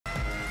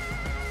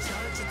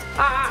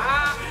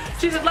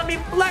She said, let me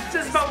flex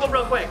this vocal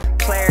real quick.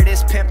 Player,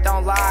 this pimp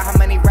don't lie. How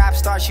many rap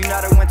stars you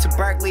know that went to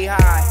Berkeley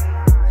High?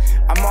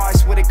 I'm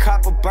always with a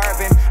cup of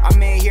bourbon.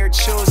 I'm in here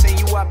choosing,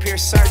 you up here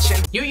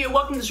searching.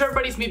 Welcome to the show,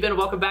 everybody. It's me, Ben, and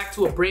welcome back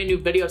to a brand new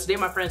video. Today,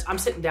 my friends, I'm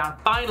sitting down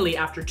finally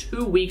after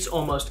 2 weeks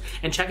almost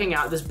and checking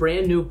out this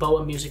brand new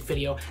BoA music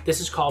video. This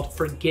is called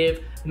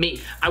Forgive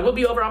Me. I will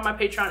be over on my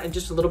Patreon in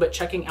just a little bit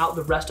checking out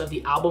the rest of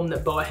the album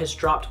that BoA has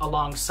dropped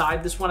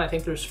alongside this one. I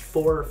think there's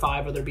 4 or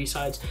 5 other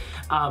B-sides.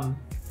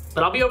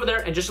 But I'll be over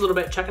there in just a little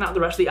bit checking out the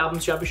rest of the album,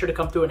 so y'all be sure to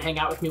come through and hang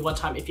out with me one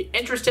time if you're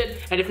interested,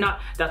 and if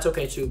not, that's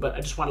okay too, but I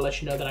just want to let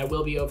you know that I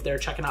will be over there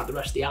checking out the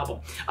rest of the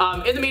album.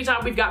 In the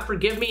meantime, we've got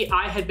Forgive Me.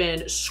 I had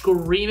been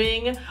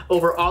screaming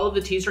over all of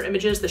the teaser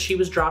images that she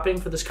was dropping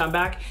for this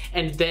comeback,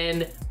 and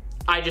then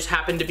I just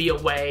happened to be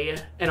away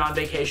and on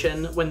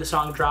vacation when the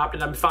song dropped,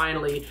 and I'm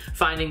finally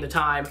finding the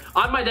time.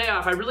 On my day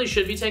off, I really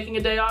should be taking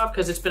a day off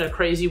because it's been a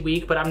crazy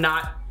week, but I'm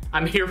not.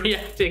 I'm here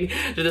reacting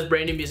to this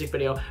brand new music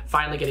video,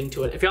 finally getting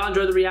to it. If y'all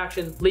enjoy the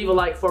reaction, leave a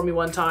like for me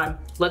one time.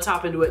 Let's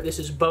hop into it. This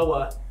is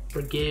BoA,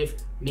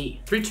 Forgive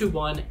Me. 3, 2,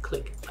 1,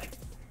 click like.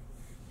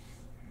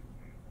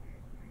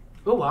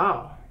 Oh,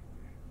 wow.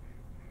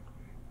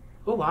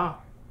 Oh, wow.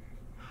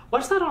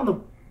 What is that on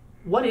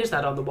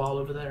the wall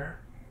over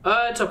there?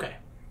 It's okay.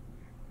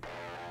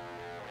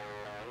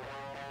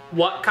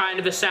 What kind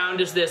of a sound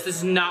is this? This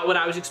is not what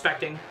I was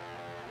expecting.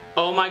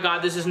 Oh my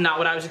God, this is not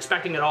what I was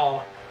expecting at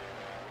all.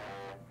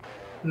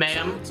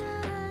 Ma'am.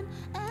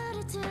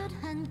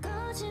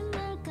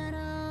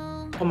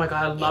 Oh my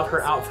God, I love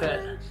her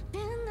outfit.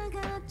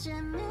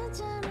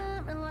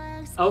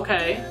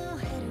 Okay.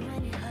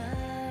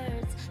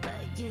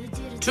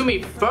 To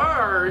me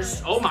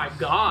first. Oh my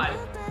God.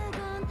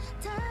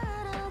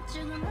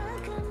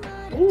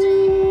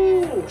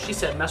 Ooh, she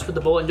said mess with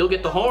the bull and you'll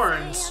get the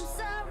horns.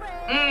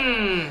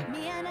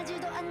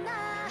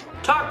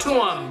 Talk to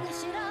him.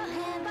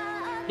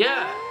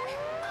 Yeah.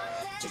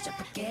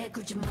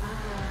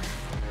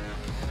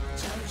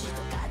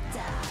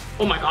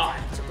 Oh my God.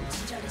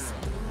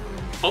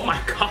 Oh my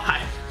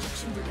God.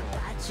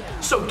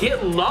 So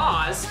get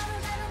lost.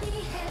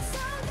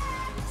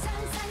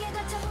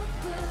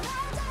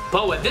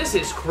 BoA, this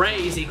is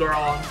crazy,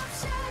 girl.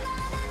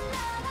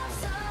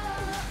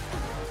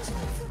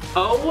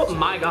 Oh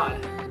my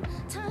God.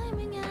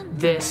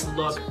 This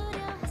look.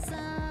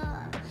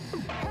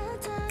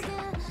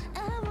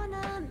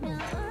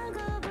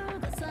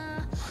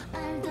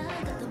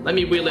 Let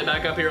me wheel it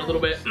back up here a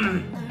little bit.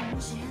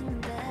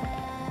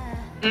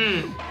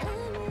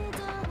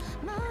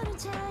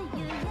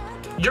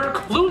 You're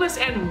clueless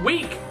and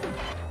weak.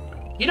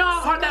 You know how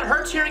hard that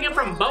hurts hearing it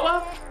from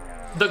BoA?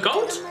 The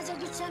GOAT?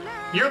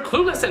 You're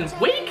clueless and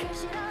weak?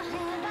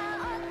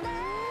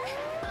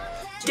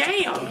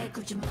 Damn.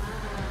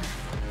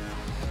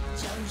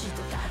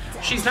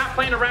 She's not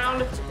playing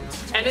around,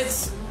 and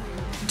it's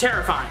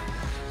terrifying.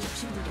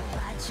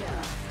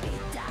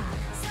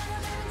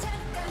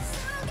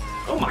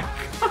 Oh my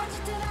God.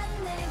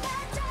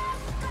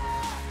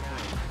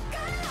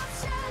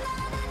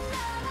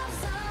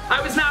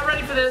 I was not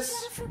ready for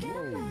this.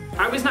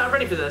 I was not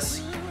ready for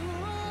this.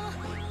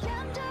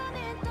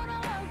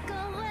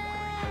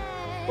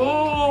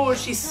 Oh,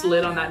 she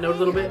slid on that note a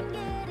little bit.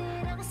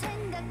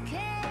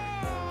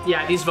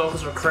 Yeah, these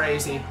vocals are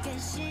crazy.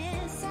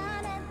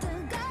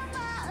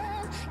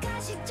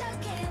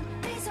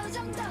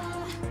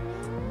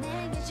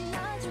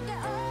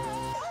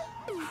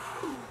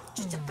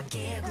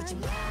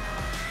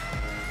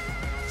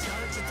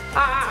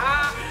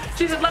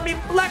 She said, let me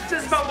flex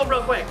this vocal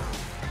real quick.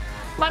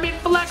 Let me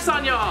flex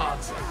on y'all.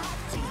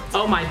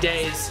 Oh my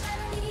days.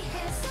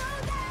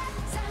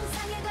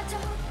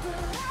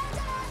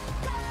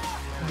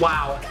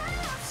 Wow.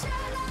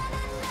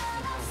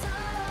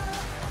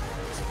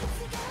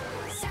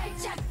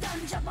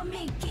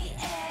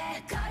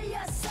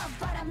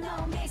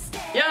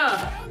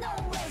 Yeah.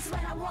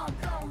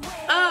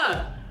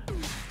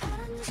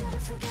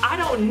 I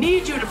don't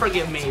need you to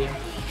forgive me.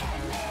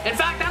 In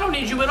fact, I don't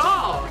need you at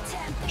all.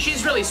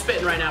 She's really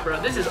spitting right now,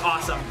 bro. This is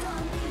awesome.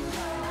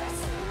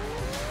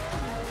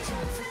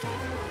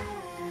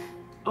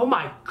 Oh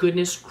my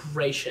goodness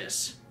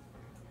gracious.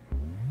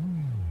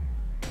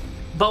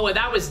 BoA,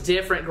 that was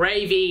different.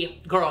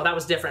 Gravy. Girl, that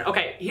was different.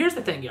 Okay, here's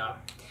the thing, y'all.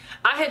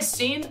 I had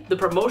seen the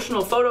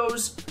promotional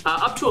photos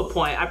up to a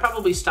point. I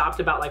probably stopped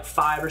about like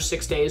 5 or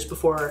 6 days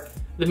before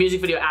the music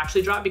video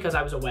actually dropped because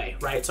I was away,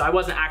 right? So I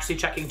wasn't actually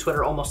checking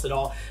Twitter almost at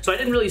all. So I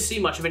didn't really see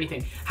much of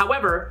anything.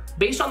 However,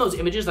 based on those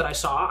images that I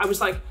saw, I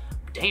was like,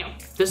 damn,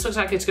 this looks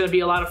like it's gonna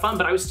be a lot of fun,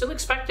 but I was still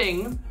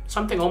expecting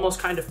something almost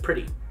kind of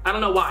pretty. I don't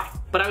know why,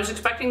 but I was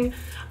expecting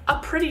a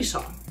pretty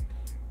song.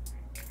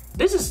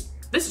 This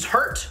is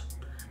hurt.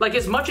 Like,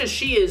 as much as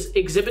she is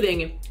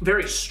exhibiting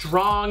very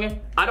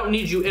strong, I don't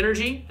need you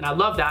energy, and I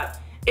love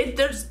that,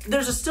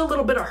 there's a still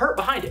little bit of hurt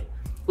behind it.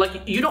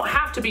 Like, you don't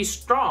have to be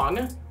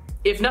strong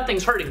if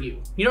nothing's hurting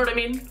you. You know what I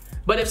mean?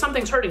 But if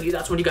something's hurting you,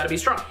 that's when you gotta be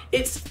strong.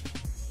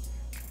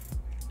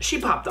 She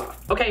popped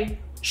off, okay?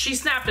 She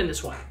snapped in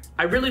this one.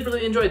 I really,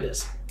 really enjoyed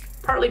this.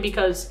 partly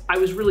because I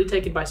was really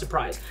taken by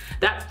surprise.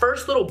 That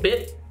first little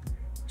bit,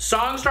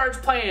 song starts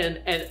playing,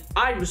 and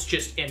I was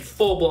just in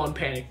full-blown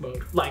panic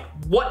mode. Like,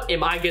 what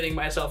am I getting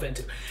myself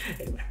into?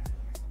 Anyway.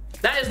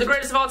 That is the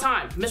greatest of all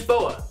time, Miss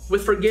BoA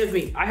with Forgive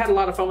Me. I had a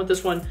lot of fun with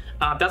this one.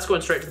 That's going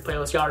straight to the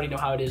playlist. You already know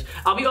how it is.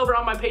 I'll be over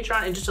on my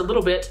Patreon in just a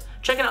little bit,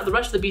 checking out the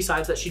rest of the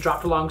B-sides that she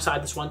dropped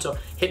alongside this one, so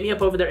hit me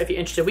up over there if you're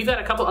interested. We've got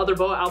a couple other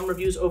BoA album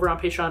reviews over on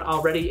Patreon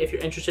already if you're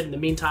interested in the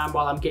meantime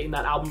while I'm getting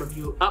that album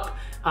review up.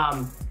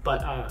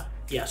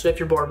 Yeah, so if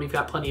you're bored, we've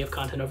got plenty of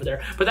content over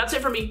there. But that's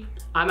it for me.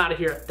 I'm out of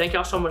here. Thank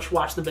y'all so much for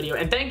watching the video,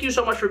 and thank you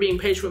so much for being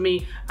patient with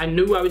me. I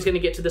knew I was gonna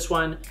get to this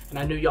one, and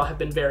I knew y'all have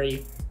been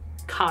very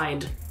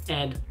kind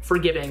and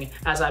forgiving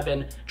as I've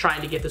been trying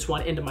to get this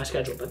one into my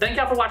schedule. But thank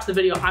y'all for watching the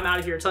video. I'm out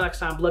of here. Until next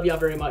time, love y'all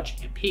very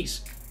much, and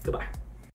peace. Goodbye.